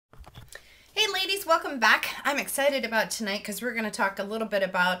ladies, welcome back. I'm excited about tonight because we're going to talk a little bit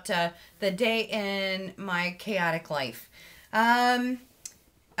about the day in my chaotic life. Many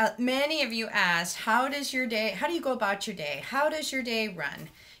of you asked, how do you go about your day? How does your day run?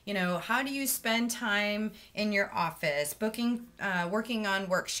 You know, how do you spend time in your office, working on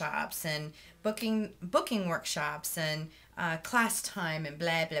workshops and booking workshops and class time and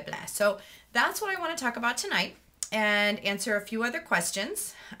blah, blah, blah. So that's what I want to talk about tonight and answer a few other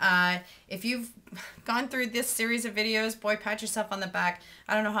questions. If you've gone through this series of videos, boy, pat yourself on the back.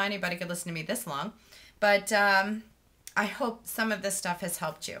 I don't know how anybody could listen to me this long, but I hope some of this stuff has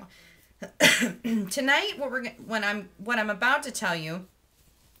helped you. Tonight, what I'm about to tell you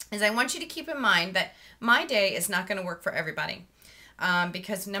is I want you to keep in mind that my day is not going to work for everybody.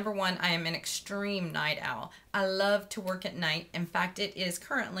 Because number one, I am an extreme night owl. I love to work at night. In fact, it is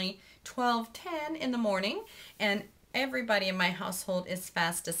currently 12:10 in the morning and everybody in my household is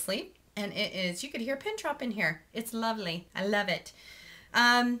fast asleep. And it is, you could hear a pin drop in here. It's lovely. I love it.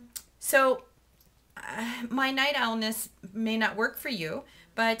 My night owlness may not work for you,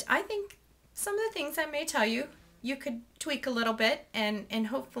 but I think some of the things I may tell you, you could tweak a little bit and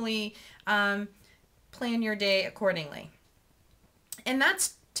hopefully plan your day accordingly. And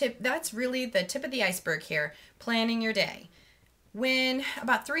that's really the tip of the iceberg here, planning your day. When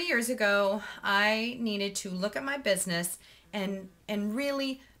about 3 years ago, I needed to look at my business and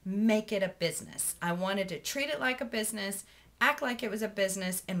really make it a business. I wanted to treat it like a business, act like it was a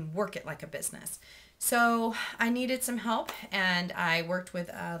business, and work it like a business. So I needed some help, and I worked with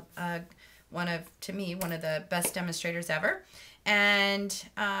one of the best demonstrators ever, and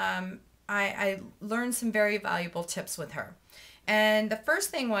I learned some very valuable tips with her. And the first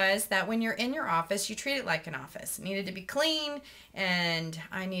thing was that when you're in your office, you treat it like an office. It needed to be clean, and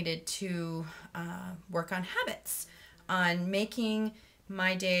I needed to work on habits, on making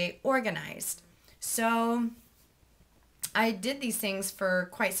my day organized. So I did these things for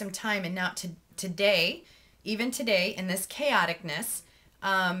quite some time, and now today, even today, in this chaoticness,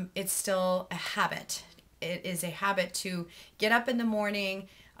 it's still a habit. It is a habit to get up in the morning,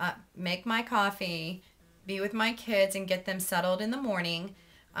 make my coffee, be with my kids and get them settled in the morning,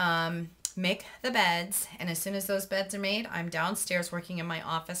 make the beds, and as soon as those beds are made, I'm downstairs working in my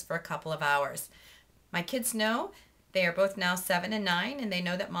office for a couple of hours. My kids know, they are both now 7 and 9, and they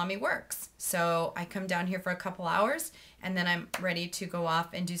know that mommy works. So I come down here for a couple hours, and then I'm ready to go off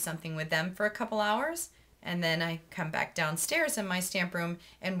and do something with them for a couple hours, and then I come back downstairs in my stamp room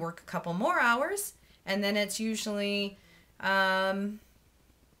and work a couple more hours, and then it's usually the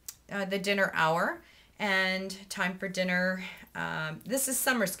dinner hour. And time for dinner, this is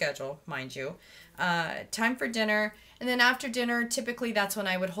summer schedule, mind you, time for dinner, and then after dinner, typically that's when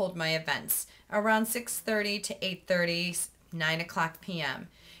I would hold my events, around 6:30 to 8:30, 9 o'clock p.m.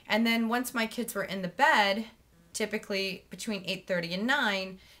 And then once my kids were in the bed, typically between 8:30 and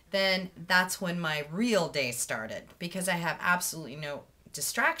 9, then that's when my real day started, because I have absolutely no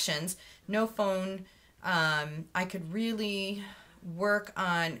distractions, no phone. I could really work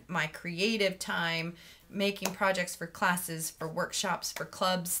on my creative time, making projects for classes, for workshops, for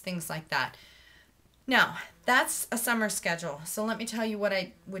clubs, things like that. Now, that's a summer schedule. So let me tell you what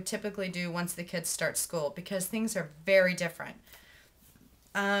I would typically do once the kids start school, because things are very different.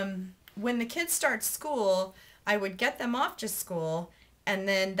 When the kids start school, I would get them off to school, and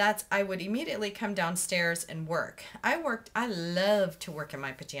then I would immediately come downstairs and work. I love to work in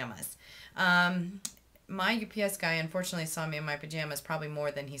my pajamas. My UPS guy unfortunately saw me in my pajamas probably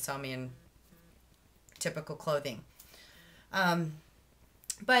more than he saw me in typical clothing.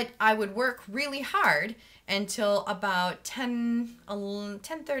 But I would work really hard until about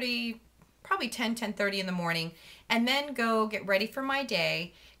 10:30, probably 10:30 in the morning, and then go get ready for my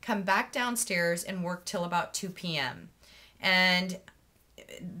day, come back downstairs and work till about 2 p.m. And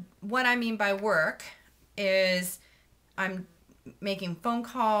what I mean by work is I'm making phone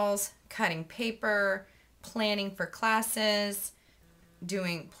calls, cutting paper, planning for classes,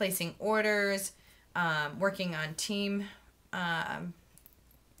 placing orders, working on team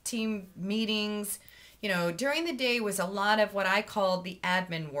meetings. You know, during the day was a lot of what I called the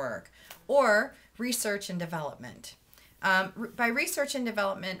admin work, or research and development. By research and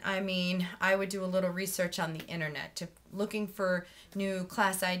development, I mean I would do a little research on the internet, looking for new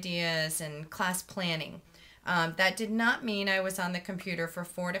class ideas and class planning. That did not mean I was on the computer for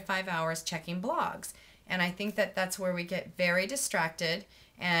 4 to 5 hours checking blogs. And I think that that's where we get very distracted,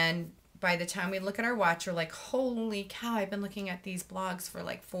 and by the time we look at our watch, we're like, holy cow, I've been looking at these blogs for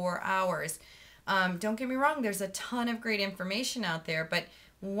like 4 hours. Don't get me wrong, there's a ton of great information out there, but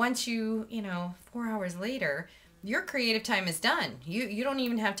once you know, 4 hours later, your creative time is done. You don't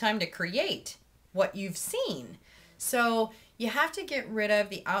even have time to create. what you've seen. So you have to get rid of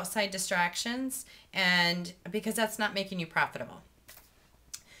the outside distractions, and because that's not making you profitable.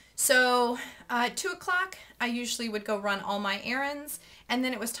 So 2 o'clock, I usually would go run all my errands, and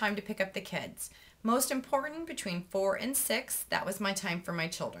then it was time to pick up the kids. Most important, between 4 and 6, that was my time for my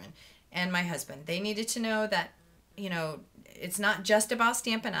children and my husband. They needed to know that, you know, it's not just about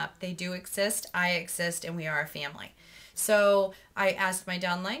Stampin' Up. They do exist, I exist, and we are a family. So I asked my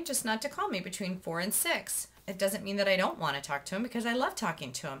downline just not to call me between 4 and 6. It doesn't mean that I don't want to talk to them, because I love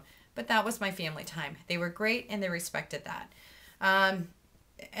talking to them. But that was my family time. They were great, and they respected that.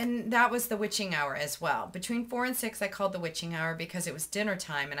 And that was the witching hour as well. Between 4 and 6, I called the witching hour because it was dinner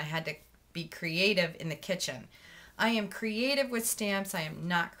time, and I had to be creative in the kitchen. I am creative with stamps. I am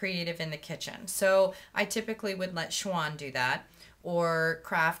not creative in the kitchen. So I typically would let Schwan do that, or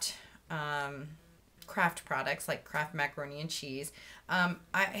craft products like craft macaroni and cheese.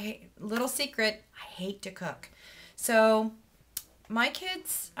 Little secret, I hate to cook. So my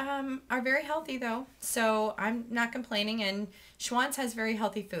kids are very healthy though, so I'm not complaining, and Schwan's has very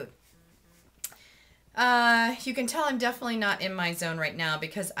healthy food. You can tell I'm definitely not in my zone right now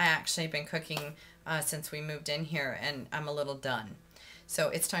because I actually have been cooking since we moved in here, and I'm a little done. So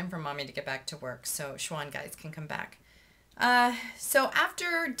it's time for Mommy to get back to work, so Schwan guys can come back. So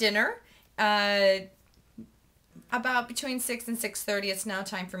after dinner, about between 6 and 6:30, it's now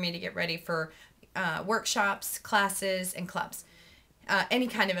time for me to get ready for workshops, classes, and clubs. Any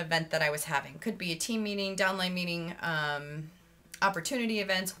kind of event that I was having. Could be a team meeting, downline meeting, opportunity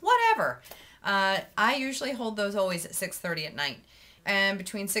events, whatever. I usually hold those always at 6:30 at night. And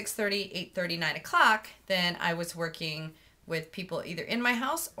between 6:30, 8:30, 9 o'clock, then I was working with people either in my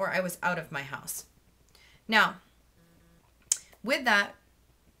house or I was out of my house. Now, with that,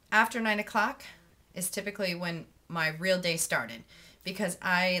 after 9 o'clock is typically when my real day started, because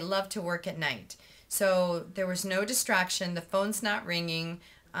I love to work at night. So there was no distraction. The phone's not ringing.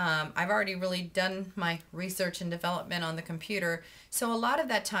 I've already really done my research and development on the computer. So a lot of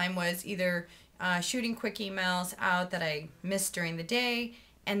that time was either shooting quick emails out that I missed during the day,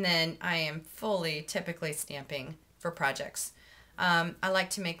 and then I am fully typically stamping for projects. I like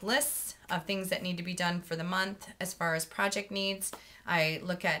to make lists of things that need to be done for the month as far as project needs. I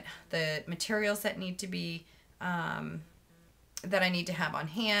look at the materials that need to be, that I need to have on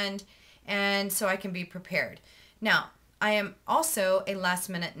hand, and so I can be prepared. Now, I am also a last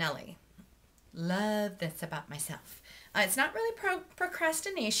minute Nelly. Love this about myself. It's not really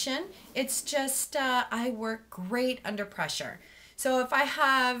procrastination. It's just I work great under pressure. So if I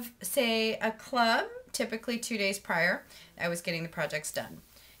have, say, a club, typically 2 days prior, I was getting the projects done.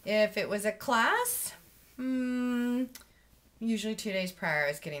 If it was a class, usually 2 days prior, I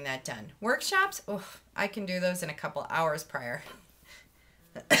was getting that done. Workshops, I can do those in a couple hours prior.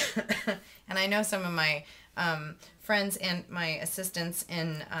 And I know some of my friends and my assistants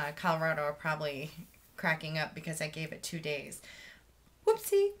in Colorado are probably cracking up because I gave it 2 days.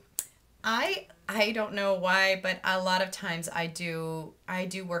 Whoopsie. I don't know why, but a lot of times I do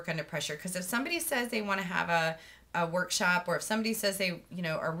work under pressure, because if somebody says they want to have a workshop, or if somebody says they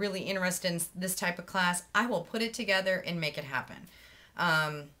are really interested in this type of class, I will put it together and make it happen.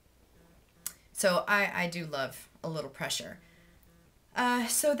 So I do love a little pressure.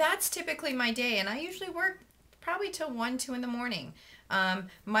 So that's typically my day, and I usually work probably till 1, 2 in the morning.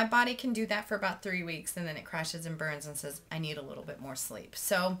 My body can do that for about 3 weeks, and then it crashes and burns and says, I need a little bit more sleep.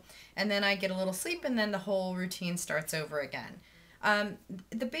 So, and then I get a little sleep, and then the whole routine starts over again.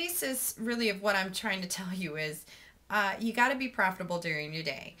 The basis really of what I'm trying to tell you is you got to be profitable during your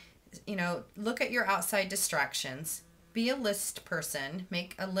day. Look at your outside distractions. Be a list person.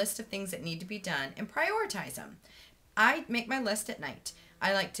 Make a list of things that need to be done and prioritize them. I make my list at night.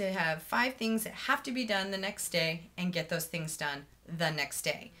 I like to have 5 things that have to be done the next day and get those things done the next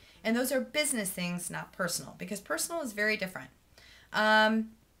day. And those are business things, not personal, because personal is very different. A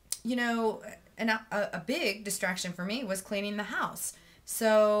big distraction for me was cleaning the house.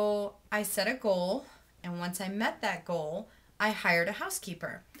 So I set a goal, and once I met that goal, I hired a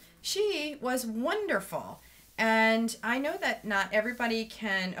housekeeper. She was wonderful. And I know that not everybody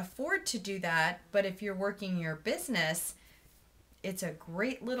can afford to do that, but if you're working your business, it's a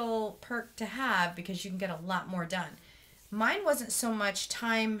great little perk to have because you can get a lot more done. Mine wasn't so much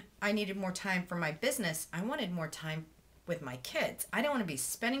time. I needed more time for my business. I wanted more time with my kids. I don't want to be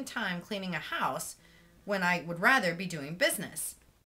spending time cleaning a house when I would rather be doing business.